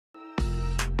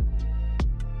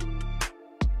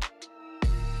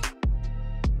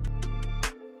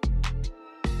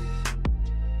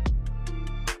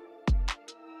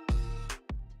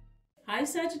Hi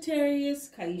Sagittarius,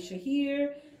 Kaisha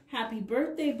here. Happy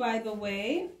birthday, by the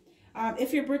way.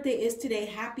 If your birthday is today,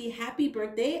 happy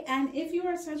birthday. And if you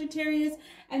are Sagittarius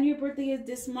and your birthday is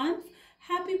this month,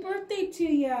 happy birthday to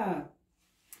ya.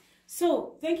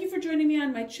 So thank you for joining me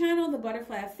on my channel, The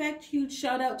Butterfly Effect. Huge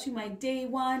shout out to my day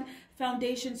one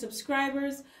foundation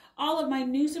subscribers. All of my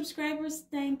new subscribers,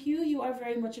 thank you. You are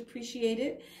very much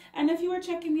appreciated. And if you are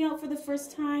checking me out for the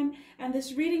first time and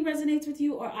this reading resonates with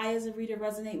you, or I as a reader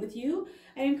resonate with you,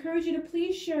 I encourage you to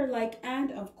please share, like,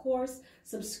 and of course,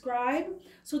 subscribe.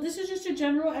 So this is just a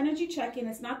general energy check-in.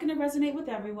 It's not going to resonate with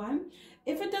everyone.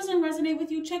 If it doesn't resonate with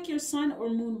you, check your sun or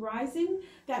moon rising.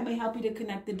 That may help you to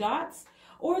connect the dots.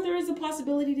 Or there is a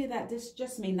possibility that this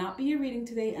just may not be your reading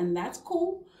today, and that's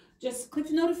cool. Just click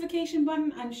the notification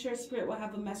button. I'm sure Spirit will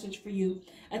have a message for you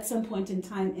at some point in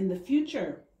time in the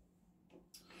future.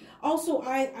 Also,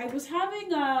 I was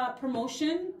having a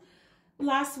promotion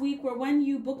last week where when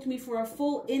you booked me for a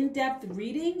full in-depth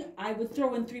reading, I would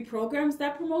throw in 3 programs.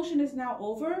 That promotion is now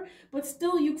over, but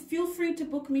still you feel free to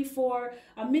book me for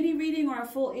a mini reading or a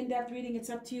full in-depth reading.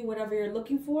 It's up to you, whatever you're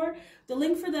looking for. The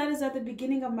link for that is at the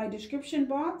beginning of my description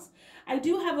box. I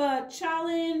do have a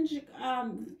challenge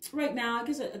right now, I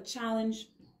guess a challenge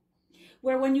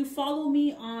where when you follow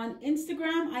me on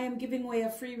Instagram, I am giving away a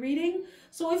free reading.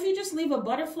 So if you just leave a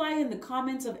butterfly in the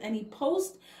comments of any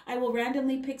post, I will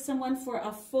randomly pick someone for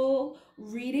a full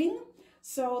reading.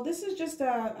 So this is just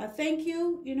a thank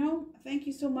you, thank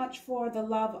you so much for the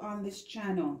love on this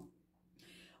channel.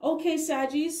 Okay,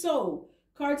 Saggies, so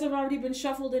cards have already been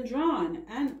shuffled and drawn,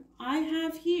 and I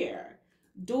have here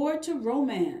Door to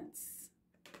Romance,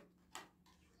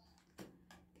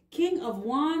 King of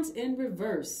Wands in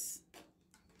reverse,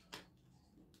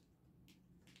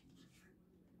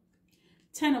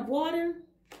 10 of Water,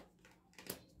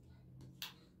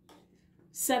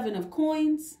 7 of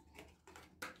Coins,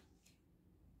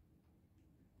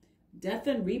 Death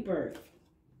and Rebirth.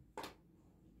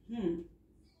 You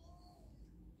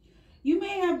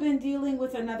may have been dealing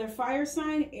with another fire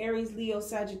sign, Aries, Leo,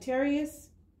 Sagittarius.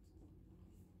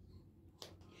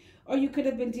 Or you could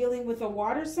have been dealing with a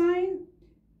water sign,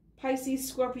 Pisces,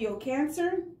 Scorpio,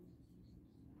 Cancer.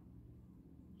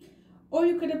 Or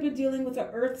you could have been dealing with an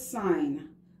earth sign,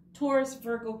 Taurus,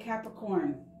 Virgo,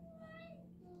 Capricorn.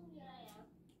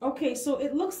 Okay, so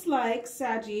it looks like,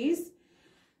 Saggies,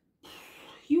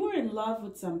 you are in love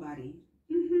with somebody.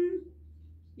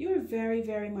 You are very,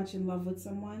 very much in love with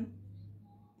someone.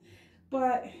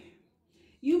 But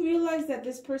you realize that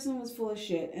this person was full of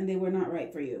shit and they were not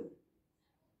right for you.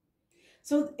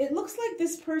 So it looks like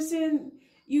this person,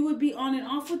 you would be on and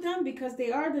off with them because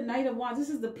they are the Knight of Wands. This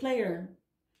is the player.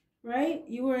 Right?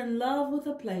 You were in love with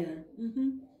a player.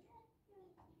 You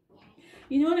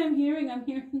know what I'm hearing? I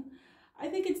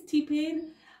think it's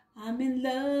T-Pain. I'm in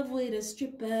love with a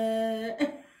stripper.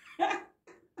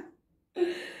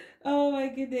 Oh my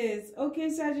goodness. Okay,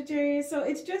 Sagittarius. So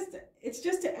it's just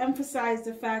to emphasize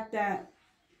the fact that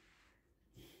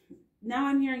now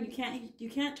I'm hearing you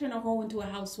can't turn a hoe into a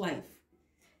housewife.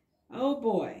 Oh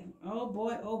boy. Oh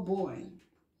boy. Oh boy.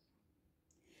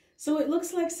 So it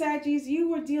looks like, Saggies, you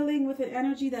were dealing with an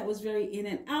energy that was very in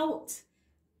and out,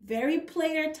 very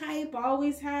player type,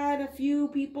 always had a few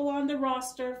people on the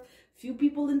roster, few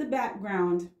people in the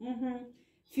background,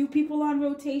 few people on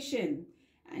rotation.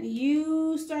 And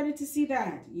you started to see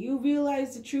that. You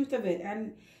realized the truth of it.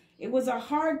 And it was a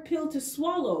hard pill to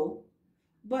swallow,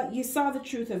 but you saw the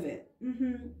truth of it.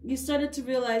 You started to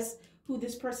realize who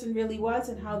this person really was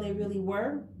and how they really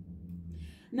were.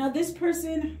 Now this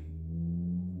person,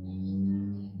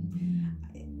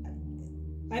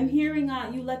 I'm hearing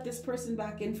you let this person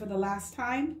back in for the last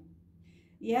time.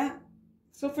 Yeah.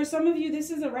 So for some of you, this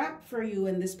is a wrap for you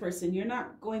and this person. You're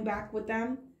not going back with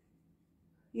them.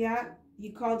 Yeah.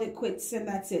 You called it quits and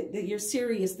that's it. That you're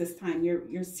serious this time.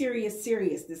 You're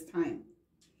serious this time.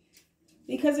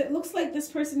 Because it looks like this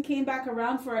person came back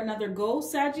around for another go,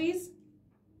 Saggies.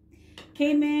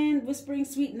 Came in whispering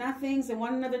sweet nothings and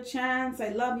want another chance. I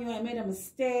love you. I made a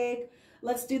mistake.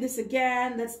 Let's do this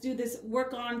again. Let's do this,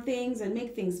 work on things and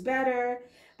make things better.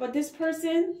 But this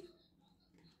person,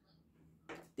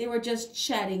 they were just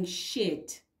chatting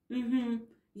shit.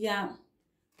 Yeah.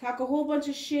 Talk a whole bunch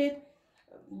of shit.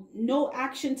 No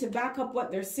action to back up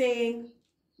what they're saying.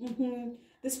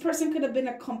 This person could have been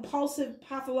a compulsive,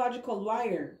 pathological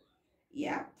liar.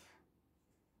 Yeah.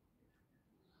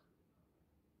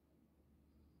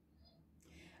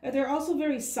 They're also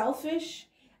very selfish.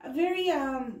 Very,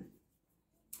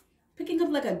 picking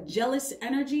up like a jealous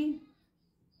energy.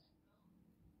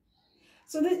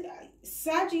 So this,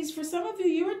 Saggies, for some of you,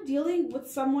 you're dealing with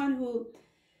someone who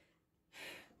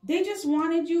They just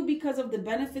wanted you because of the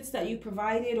benefits that you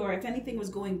provided, or if anything was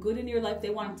going good in your life,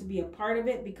 they wanted to be a part of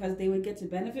it because they would get to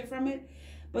benefit from it.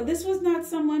 But this was not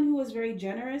someone who was very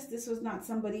generous. This was not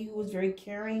somebody who was very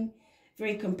caring,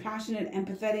 very compassionate,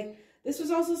 empathetic. This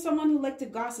was also someone who liked to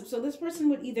gossip. So this person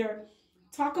would either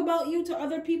talk about you to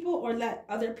other people or let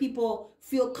other people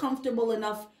feel comfortable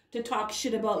enough to talk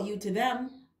shit about you to them.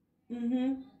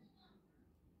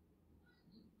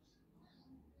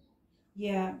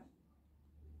 Yeah.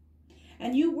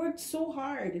 And you worked so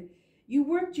hard. You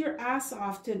worked your ass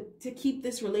off to keep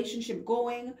this relationship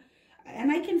going.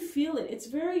 And I can feel it. It's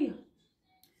very...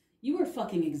 You were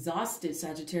fucking exhausted,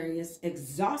 Sagittarius.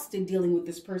 Exhausted dealing with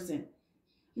this person.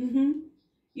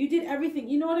 You did everything.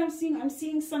 You know what I'm seeing? I'm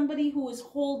seeing somebody who is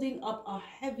holding up a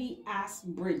heavy ass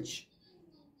bridge.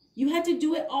 You had to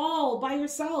do it all by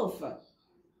yourself.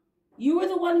 You were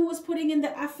the one who was putting in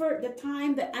the effort, the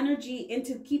time, the energy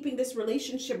into keeping this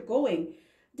relationship going.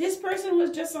 This person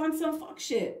was just on some fuck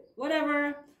shit.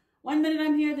 Whatever. 1 minute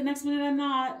I'm here, the next minute I'm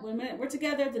not. 1 minute we're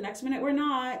together, the next minute we're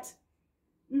not.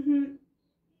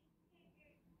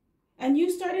 And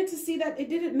you started to see that it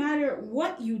didn't matter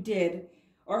what you did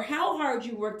or how hard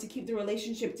you worked to keep the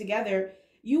relationship together.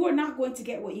 You were not going to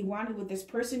get what you wanted with this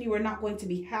person. You were not going to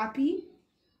be happy.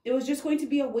 It was just going to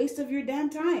be a waste of your damn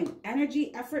time,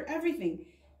 energy, effort, everything.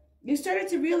 You started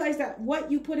to realize that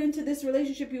what you put into this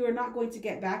relationship, you were not going to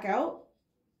get back out.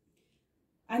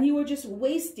 And you were just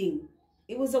wasting.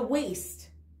 It was a waste.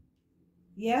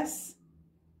 Yes?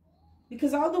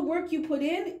 Because all the work you put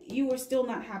in, you were still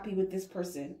not happy with this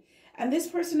person. And this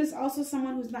person is also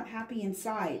someone who's not happy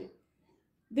inside.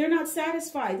 They're not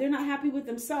satisfied. They're not happy with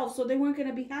themselves, so they weren't going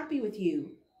to be happy with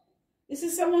you. This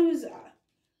is someone who's...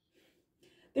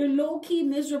 they're low-key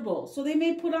miserable. So they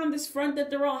may put on this front that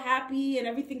they're all happy and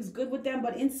everything's good with them,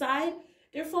 but inside,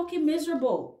 they're fucking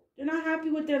miserable. They're not happy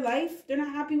with their life. They're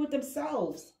not happy with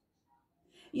themselves.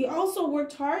 You also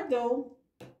worked hard, though.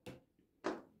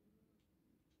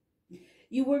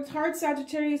 You worked hard,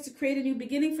 Sagittarius, to create a new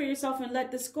beginning for yourself and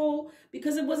let this go,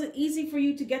 because it wasn't easy for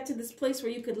you to get to this place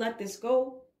where you could let this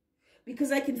go.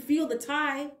 Because I can feel the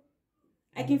tie.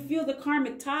 I can feel the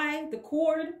karmic tie, the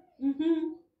cord.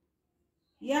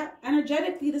 Yeah,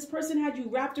 energetically, this person had you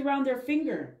wrapped around their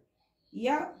finger.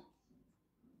 Yeah.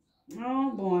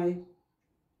 Oh, boy.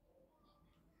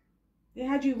 They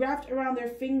had you wrapped around their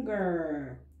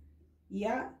finger.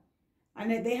 Yeah.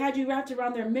 And they had you wrapped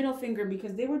around their middle finger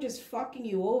because they were just fucking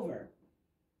you over.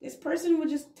 This person would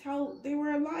just tell they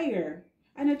were a liar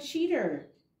and a cheater.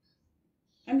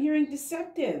 I'm hearing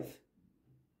deceptive.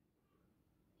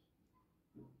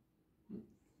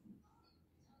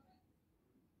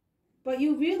 But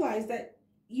you realize that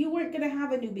you weren't going to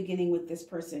have a new beginning with this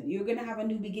person. You're going to have a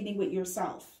new beginning with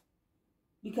yourself.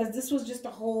 Because this was just a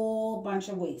whole bunch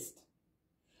of waste.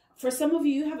 For some of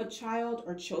you, you have a child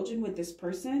or children with this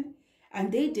person,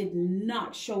 and they did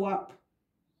not show up.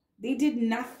 They did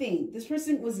nothing. This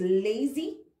person was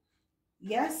lazy.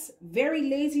 Yes, very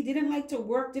lazy. Didn't like to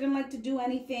work. Didn't like to do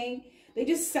anything. They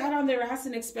just sat on their ass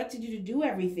and expected you to do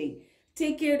everything.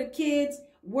 Take care of the kids,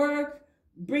 work,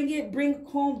 bring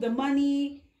home the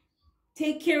money,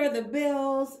 take care of the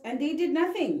bills, and they did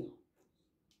nothing.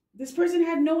 This person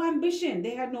had no ambition.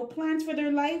 They had no plans for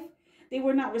their life. They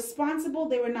were not responsible.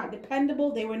 They were not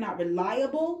dependable. They were not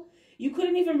reliable. You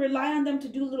couldn't even rely on them to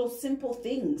do little simple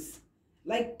things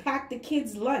like pack the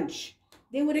kids' lunch.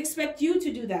 They would expect you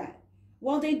to do that.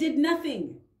 Well, they did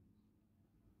nothing.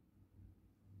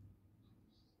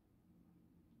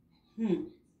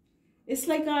 It's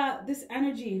like this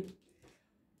energy.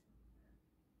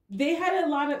 They had a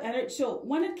lot of energy. So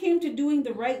when it came to doing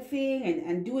the right thing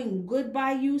and doing good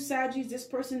by you, Saggies, this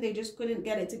person, they just couldn't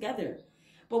get it together.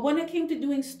 But when it came to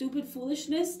doing stupid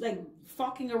foolishness, like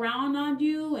fucking around on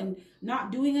you and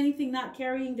not doing anything, not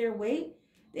carrying their weight,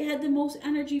 they had the most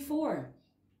energy for.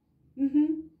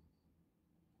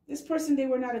 This person, they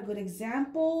were not a good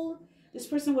example. This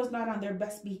person was not on their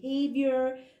best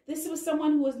behavior. This was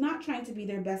someone who was not trying to be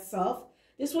their best self.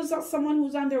 This was someone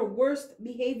who's on their worst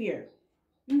behavior.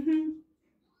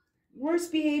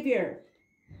 Worst behavior.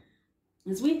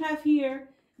 As we have here,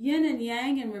 yin and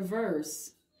yang in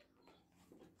reverse.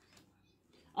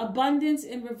 Abundance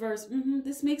in reverse.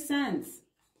 This makes sense.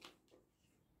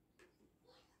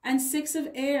 And 6 of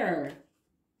air.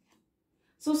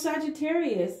 So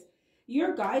Sagittarius,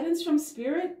 your guidance from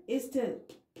spirit is to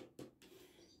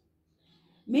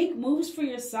make moves for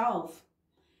yourself.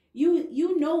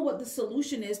 You know what the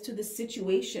solution is to the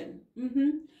situation.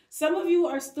 Some of you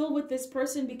are still with this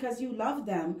person because you love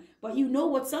them, but you know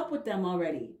what's up with them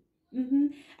already.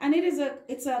 And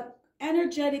it's a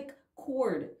energetic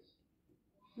cord.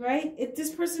 right?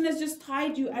 This person has just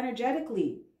tied you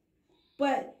energetically.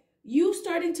 But you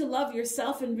starting to love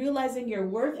yourself and realizing your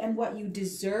worth and what you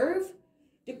deserve,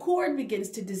 the cord begins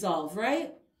to dissolve,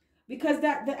 right? Because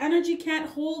the energy can't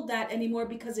hold that anymore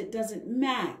because it doesn't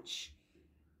match.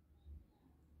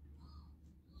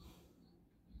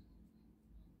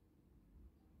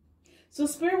 So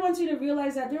Spirit wants you to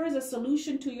realize that there is a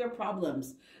solution to your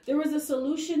problems. There is a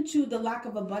solution to the lack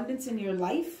of abundance in your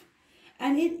life.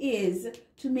 And it is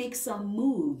to make some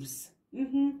moves.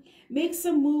 Make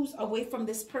some moves away from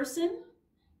this person.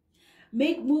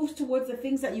 Make moves towards the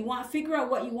things that you want. Figure out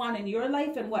what you want in your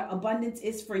life and what abundance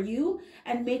is for you.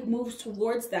 And make moves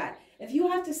towards that. If you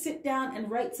have to sit down and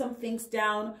write some things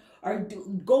down, or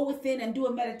go within and do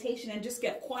a meditation and just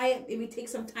get quiet, maybe take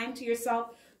some time to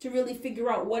yourself to really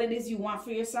figure out what it is you want for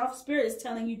yourself. Spirit is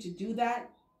telling you to do that.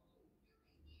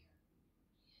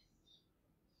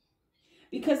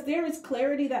 Because there is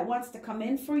clarity that wants to come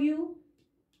in for you.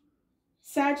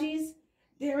 Saggies,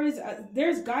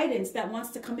 there's guidance that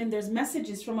wants to come in. There's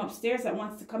messages from upstairs that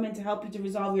wants to come in to help you to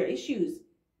resolve your issues.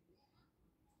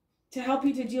 To help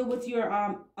you to deal with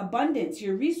your abundance,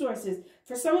 your resources.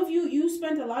 For some of you, you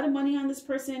spent a lot of money on this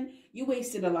person. You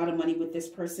wasted a lot of money with this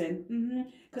person.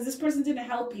 Because this person didn't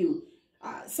help you.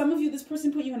 Some of you, this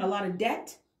person put you in a lot of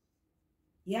debt.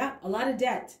 Yeah, a lot of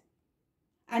debt.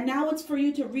 And now it's for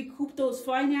you to recoup those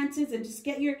finances and just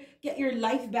get your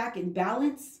life back in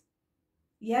balance.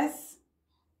 Yes.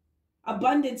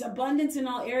 Abundance in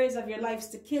all areas of your life.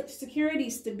 Security,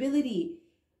 stability,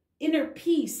 inner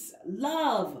peace,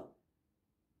 love.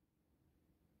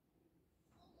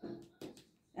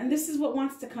 And this is what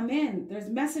wants to come in. There's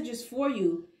messages for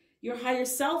you. Your higher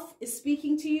self is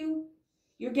speaking to you.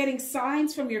 You're getting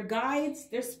signs from your guides.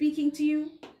 They're speaking to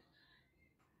you.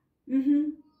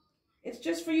 It's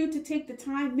just for you to take the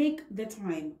time, make the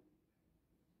time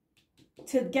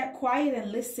to get quiet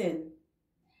and listen.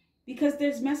 Because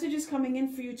there's messages coming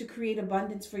in for you to create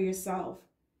abundance for yourself.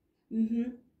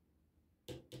 I'm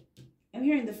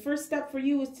hearing the first step for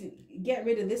you is to get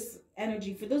rid of this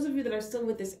energy. For those of you that are still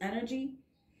with this energy,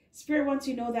 Spirit wants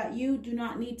you to know that you do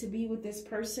not need to be with this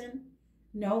person.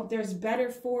 No, there's better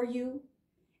for you.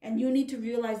 And you need to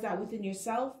realize that within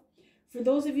yourself. For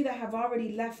those of you that have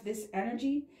already left this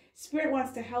energy, Spirit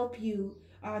wants to help you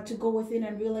to go within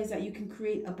and realize that you can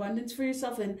create abundance for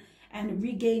yourself and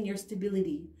regain your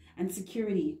stability and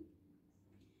security.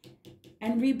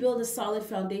 And rebuild a solid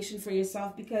foundation for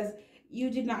yourself because you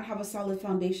did not have a solid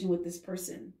foundation with this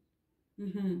person.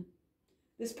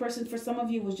 This person, for some of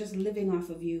you, was just living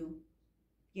off of you.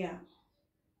 Yeah.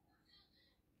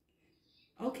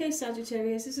 Okay,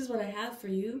 Sagittarius, this is what I have for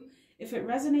you. If it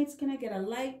resonates, can I get a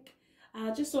like?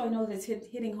 Just so I know that it's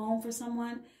hitting home for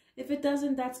someone. If it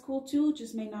doesn't, that's cool too.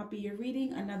 Just may not be your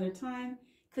reading another time.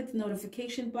 Click the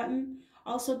notification button.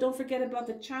 Also, don't forget about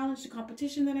the challenge, the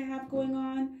competition that I have going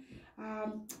on.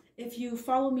 If you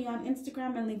follow me on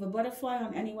Instagram and leave a butterfly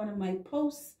on any one of my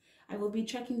posts, I will be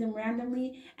checking them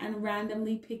randomly and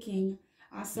randomly picking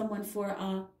someone for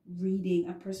a reading,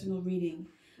 a personal reading.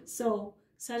 So,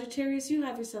 Sagittarius, you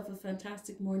have yourself a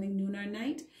fantastic morning, noon, or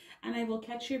night, and I will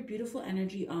catch your beautiful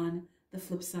energy on the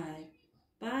flip side.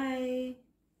 Bye.